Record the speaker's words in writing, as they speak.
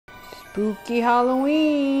Spooky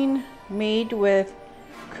Halloween, made with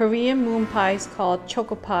Korean MoonPies called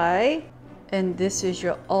Choco-Pie. And this is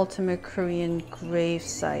your ultimate Korean grave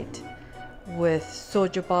site with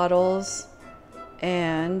soju bottles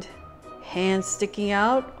and hands sticking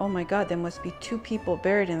out. Oh my god, there must be 2 people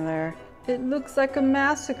buried in there. It looks like a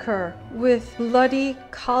massacre with bloody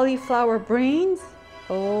cauliflower brains.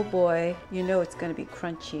 Oh boy, you know it's gonna be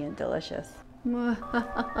crunchy and delicious.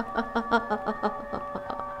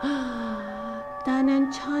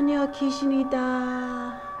 나는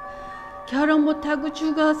처녀귀신이다. 결혼 못하고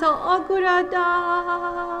죽어서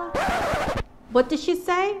억울하다. What did she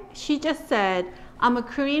say? She just said, I'm a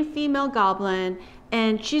Korean female goblin,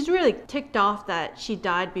 and she's really ticked off that she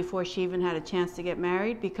died before she even had a chance to get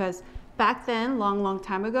married, because back then, long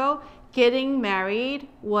time ago, getting married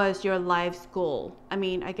was your life's goal. I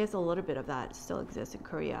mean, I guess a little bit of that still exists in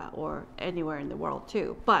Korea or anywhere in the world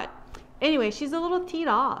too. But anyway, she's a little teed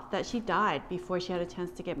off that she died before she had a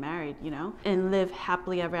chance to get married, you know, and live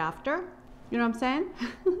happily ever after. You know what I'm saying?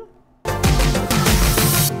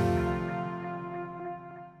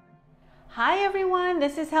 Hi everyone,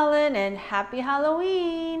 this is Helen and happy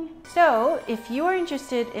Halloween! So, if you are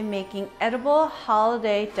interested in making edible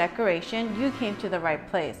holiday decoration, you came to the right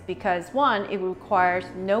place because 1, it requires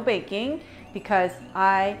no baking because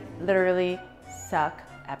I literally suck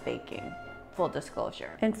at baking. Full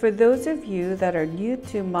disclosure. And for those of you that are new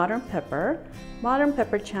to Modern Pepper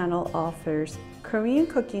channel offers Korean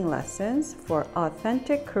cooking lessons for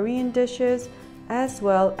authentic Korean dishes as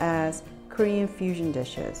well as Korean fusion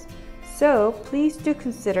dishes. So please do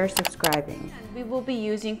consider subscribing. We will be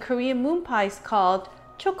using Korean MoonPies called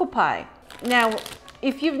Choco-Pie. Now,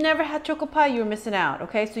 if you've never had Choco-Pie, you're missing out,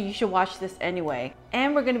 okay? So you should watch this anyway.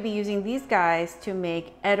 And we're gonna be using these guys to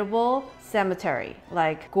make edible cemetery,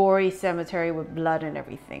 like gory cemetery with blood and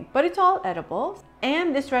everything. But it's all edible.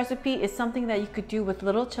 And this recipe is something that you could do with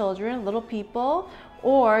little children, little people,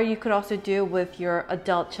 or you could also do with your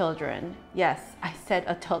adult children. Yes, I said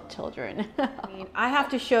adult children. I have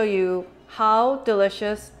to show you how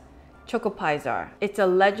delicious Choco Pies are. It's a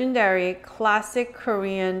legendary classic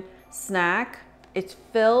Korean snack. It's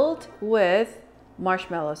filled with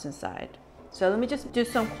marshmallows inside. So let me just do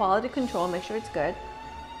some quality control, make sure it's good.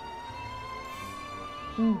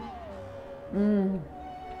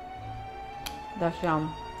 That's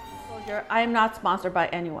yum. I am not sponsored by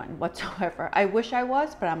anyone whatsoever. I wish I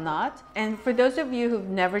was, but I'm not. And for those of you who've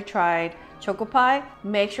never tried Choco-Pie,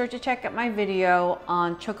 make sure to check out my video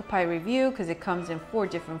on Choco-Pie review because it comes in 4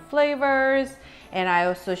 different flavors. And I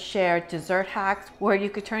also share dessert hacks where you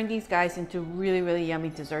could turn these guys into really yummy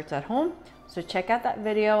desserts at home. So check out that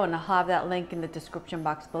video and I'll have that link in the description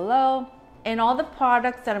box below. And all the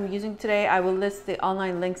products that I'm using today, I will list the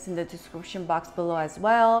online links in the description box below as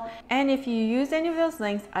well. And if you use any of those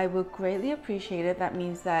links, I would greatly appreciate it. That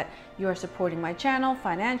means that you are supporting my channel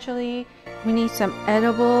financially. We need some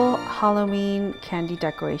edible Halloween candy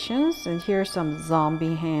decorations. And here's some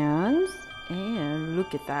zombie hands. And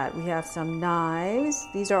look at that, we have some knives.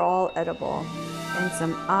 These are all edible. And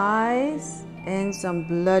some eyes. And some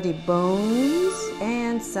bloody bones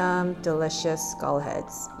and some delicious skull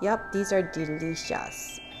heads. Yep, these are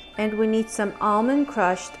delicious. And we need some almond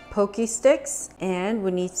crushed Pocky Sticks, and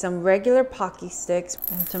we need some regular Pocky Sticks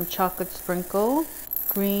and some chocolate sprinkle,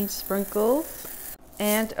 green sprinkles,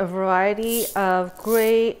 and a variety of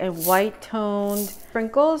gray and white toned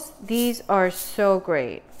sprinkles. These are so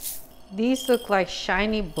great. These look like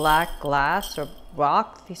shiny black glass or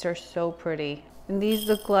rock. These are so pretty. And these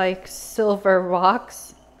look like silver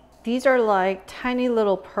rocks. These are like tiny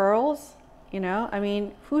little pearls, you know? I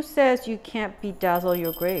mean, who says you can't bedazzle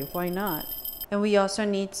your grave? Why not? And we also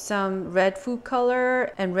need some red food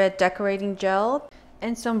color and red decorating gel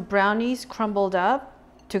and some brownies crumbled up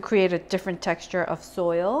to create a different texture of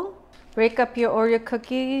soil. Break up your Oreo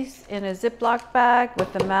cookies in a Ziploc bag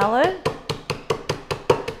with a mallet.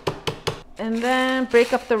 And then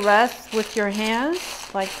break up the rest with your hands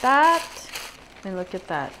like that. And look at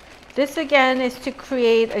that. This again is to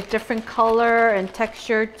create a different color and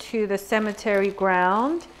texture to the cemetery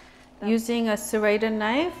ground. Using a serrated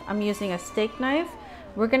knife, I'm using a steak knife.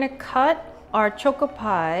 We're gonna cut our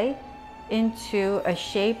Choco-Pie into a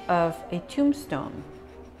shape of a tombstone.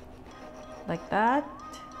 Like that.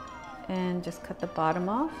 And just cut the bottom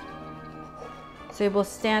off. So it will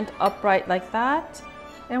stand upright like that.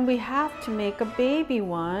 And we have to make a baby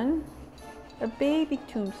one. A baby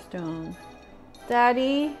tombstone.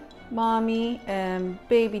 Daddy, mommy, and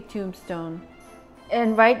baby tombstone.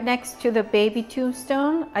 And right next to the baby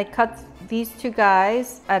tombstone, I cut these 2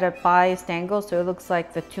 guys at a biased angle so it looks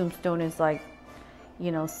like the tombstone is like,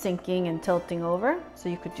 you know, sinking and tilting over. So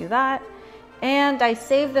you could do that. And I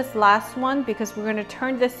saved this last one because we're gonna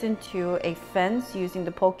turn this into a fence using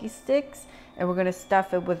the Pocky Sticks, and we're gonna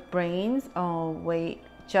stuff it with brains. Oh, wait,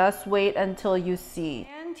 just wait until you see.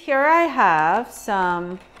 And here I have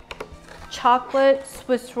some chocolate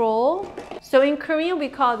Swiss roll. So in Korean, we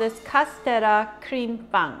call this 카스테라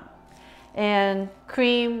크림빵. And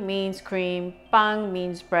cream means cream, 빵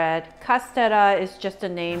means bread. Castera is just a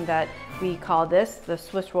name that we call this, the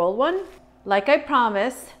Swiss roll one. Like I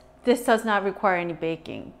promised, this does not require any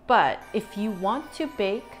baking. But if you want to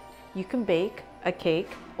bake, you can bake a cake,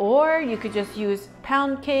 or you could just use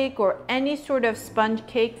pound cake or any sort of sponge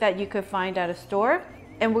cake that you could find at a store.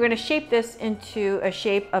 And we're gonna shape this into a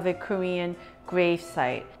shape of a Korean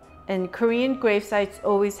gravesite. And Korean gravesites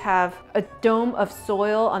always have a dome of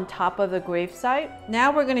soil on top of the gravesite.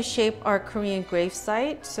 Now we're gonna shape our Korean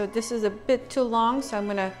gravesite. So this is a bit too long, so I'm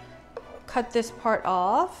gonna cut this part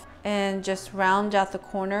off and just round out the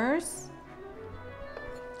corners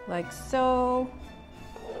like so.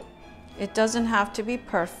 It doesn't have to be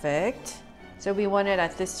perfect. So we want it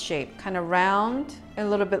at this shape, kind of round, a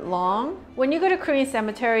little bit long. When you go to Korean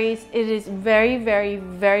cemeteries, it is very, very,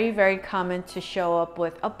 very, very common to show up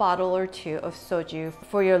with a bottle or two of soju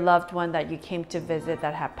for your loved one that you came to visit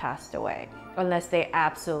that have passed away, unless they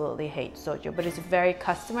absolutely hate soju, but it's very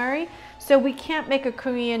customary. So we can't make a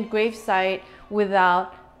Korean gravesite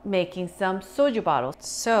without making some soju bottles.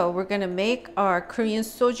 So we're gonna make our Korean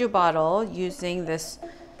soju bottle using this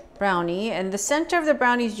brownie, and the center of the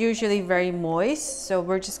brownie is usually very moist, so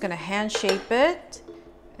we're just gonna hand shape it,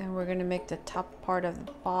 and we're gonna make the top part of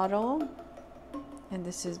the bottle, and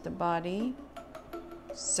this is the body.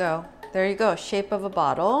 So there you go, shape of a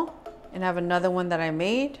bottle. And I have another one that I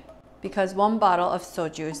made because one bottle of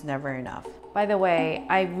soju is never enough. By the way,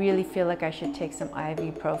 I really feel like I should take some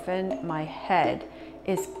ibuprofen. My head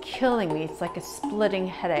is killing me. It's like a splitting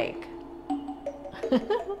headache.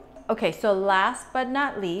 Okay, so last but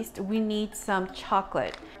not least, we need some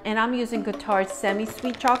chocolate. And I'm using Guitar's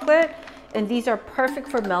semi-sweet chocolate, and these are perfect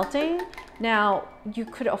for melting. Now, you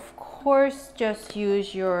could of course just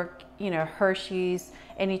use your, Hershey's,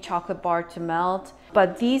 any chocolate bar to melt,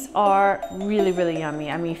 but these are really, really yummy.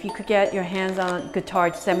 I mean, if you could get your hands on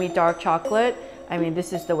Guitar's semi-dark chocolate, I mean,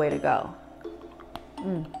 this is the way to go.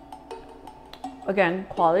 Again,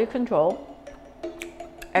 quality control,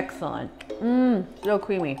 excellent. So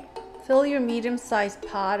creamy. Fill your medium-sized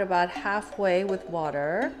pot about halfway with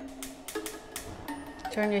water.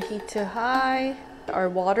 Turn your heat to high. Our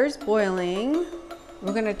water's boiling.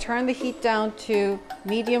 We're gonna turn the heat down to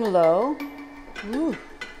medium-low.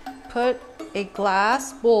 Put a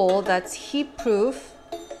glass bowl that's heat-proof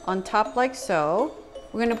on top like so.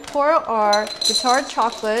 We're gonna pour our Guitar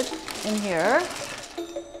chocolate in here.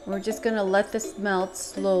 We're just gonna let this melt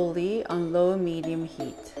slowly on low-medium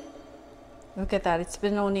heat. Look at that, it's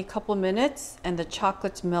been only a couple minutes and the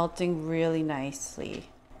chocolate's melting really nicely.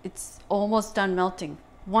 It's almost done melting.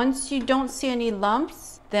 Once you don't see any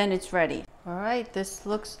lumps, then it's ready. All right, this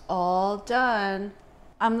looks all done.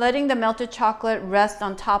 I'm letting the melted chocolate rest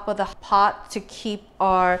on top of the pot to keep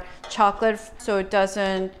our chocolate so it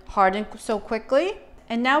doesn't harden so quickly.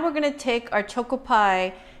 And now we're gonna take our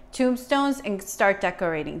Choco-Pie Tombstones and start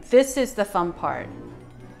decorating. This is the fun part.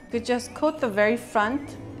 You could just coat the very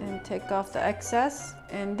front and take off the excess.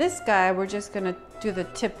 And this guy, we're just gonna do the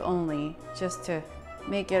tip only, just to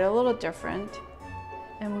make it a little different.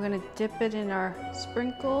 And we're gonna dip it in our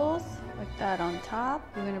sprinkles, like that on top.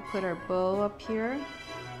 We're gonna put our bow up here,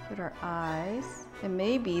 put our eyes. And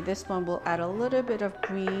maybe this one will add a little bit of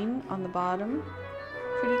green on the bottom.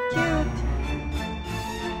 Pretty cute.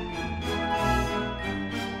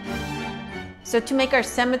 So to make our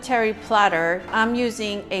cemetery platter, I'm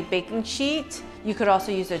using a baking sheet. You could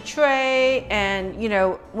also use a tray, and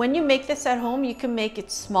when you make this at home, you can make it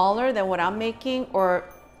smaller than what I'm making, or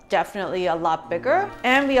definitely a lot bigger.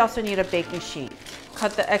 And we also need a baking sheet.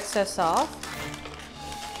 Cut the excess off.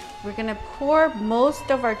 We're gonna pour most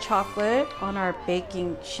of our chocolate on our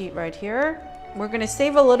baking sheet right here. We're gonna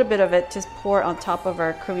save a little bit of it to pour on top of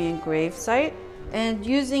our Korean gravesite. And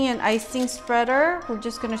using an icing spreader, we're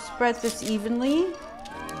just gonna spread this evenly.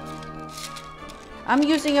 I'm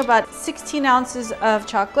using about 16 ounces of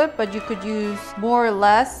chocolate, but you could use more or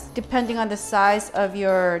less depending on the size of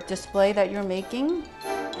your display that you're making.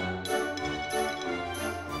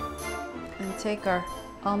 And take our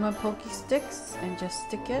almond Pocky Sticks and just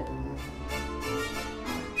stick it.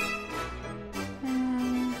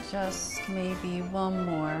 And just maybe one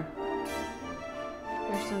more.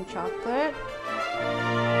 Here's some chocolate.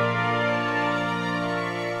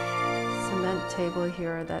 Cement table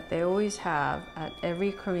here that they always have at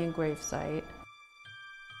every Korean gravesite.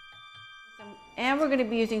 And we're going to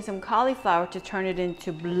be using some cauliflower to turn it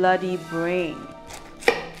into bloody brain.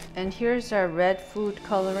 And here's our red food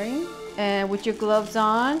coloring. And with your gloves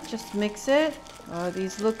on, just mix it. Oh,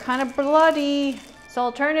 these look kind of bloody. So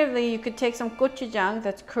alternatively, you could take some gochujang,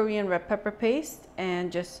 that's Korean red pepper paste,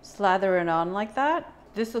 and just slather it on like that.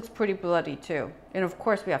 This looks pretty bloody too. And of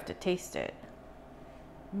course, we have to taste it.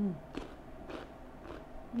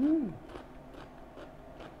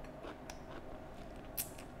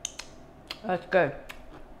 That's good.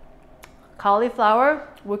 Cauliflower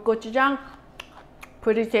with gochujang,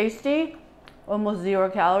 pretty tasty, almost 0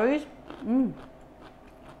 calories.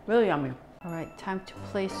 Really yummy. All right, time to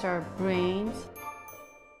place our brains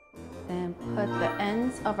and put the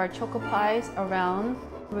ends of our Choco Pies around.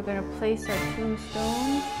 We're gonna place our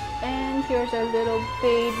tombstones, and here's our little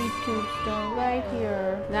baby tombstone right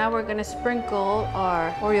here. Now we're gonna sprinkle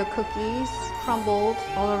our Oreo cookies crumbled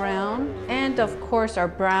all around, and of course our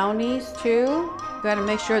brownies too. We gotta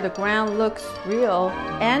make sure the ground looks real,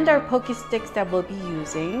 and our Pocky Sticks that we'll be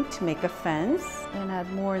using to make a fence, and add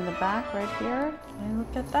more in the back right here. And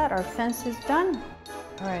look at that, our fence is done.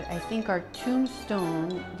 All right, I think our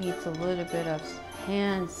tombstone needs a little bit of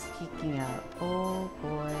hands peeking out. Oh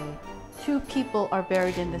boy. 2 people are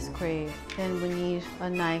buried in this grave. Then we need a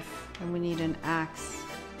knife and we need an axe.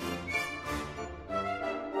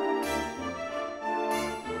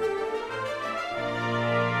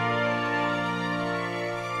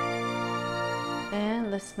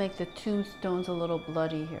 And let's make the tombstones a little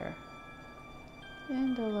bloody here.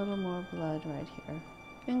 And a little more blood right here.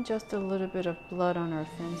 And just a little bit of blood on our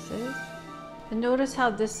fences. And notice how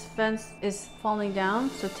this fence is falling down.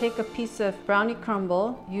 So take a piece of brownie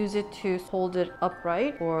crumble, use it to hold it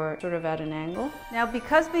upright or sort of at an angle. Now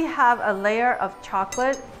because we have a layer of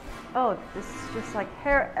chocolate, oh, this is just like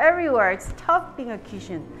hair everywhere. It's tough being a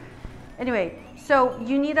Kishin. Anyway, so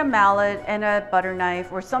you need a mallet and a butter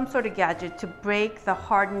knife or some sort of gadget to break the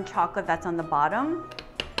hardened chocolate that's on the bottom.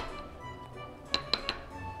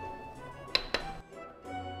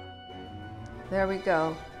 There we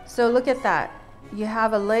go. So look at that. You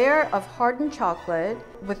have a layer of hardened chocolate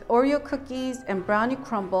with Oreo cookies and brownie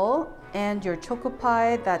crumble and your Choco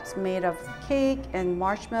Pie that's made of cake and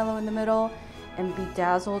marshmallow in the middle and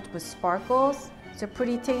bedazzled with sparkles. It's a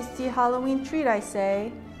pretty tasty Halloween treat, I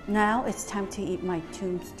say. Now it's time to eat my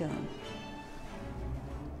tombstone.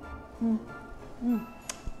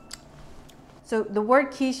 So the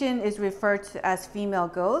word Kishin is referred to as female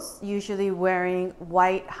ghosts, usually wearing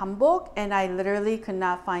white hanbok, and I literally could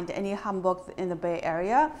not find any hanbok in the Bay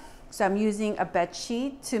Area. So I'm using a bed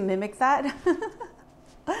sheet to mimic that.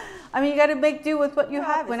 I mean, you gotta make do with what you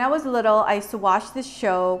have. When I was little, I used to watch this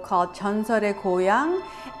show called 전설의 고향,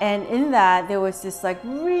 and in that there was this like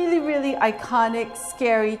really iconic,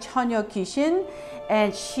 scary 처녀귀신.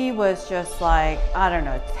 And she was just like, I don't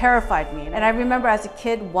know, terrified me. And I remember as a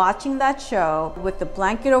kid watching that show with the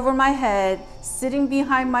blanket over my head, sitting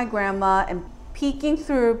behind my grandma and peeking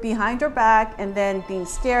through behind her back and then being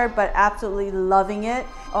scared but absolutely loving it.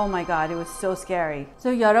 Oh my God, it was so scary. So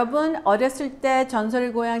여러분, 어렸을 때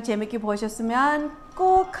전설의 고향 재밌게 보셨으면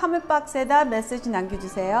꼭 comment box에다 메시지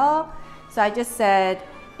남겨주세요. So I just said,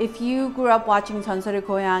 if you grew up watching 전설의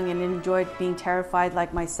고향 and enjoyed being terrified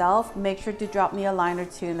like myself, make sure to drop me a line or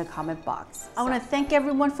 2 in the comment box. I want to thank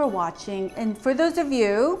everyone for watching, and for those of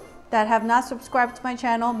you that have not subscribed to my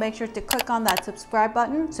channel, make sure to click on that subscribe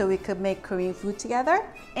button so we could make Korean food together.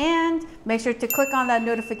 And make sure to click on that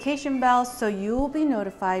notification bell so you will be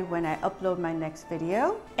notified when I upload my next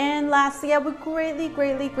video. And lastly, I would greatly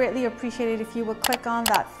appreciate it if you would click on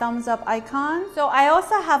that thumbs up icon. So I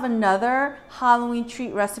also have another Halloween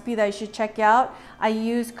treat recipe that you should check out. I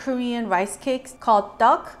use Korean rice cakes called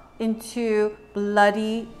duck into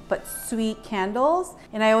bloody but sweet candles,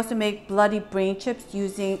 and I also make bloody brain chips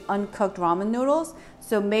using uncooked ramen noodles.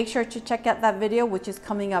 So make sure to check out that video, which is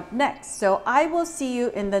coming up next. So I will see you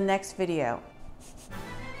in the next video.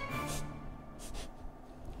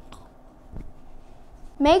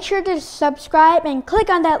 Make sure to subscribe and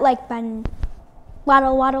click on that like button.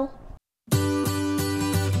 Waddle waddle.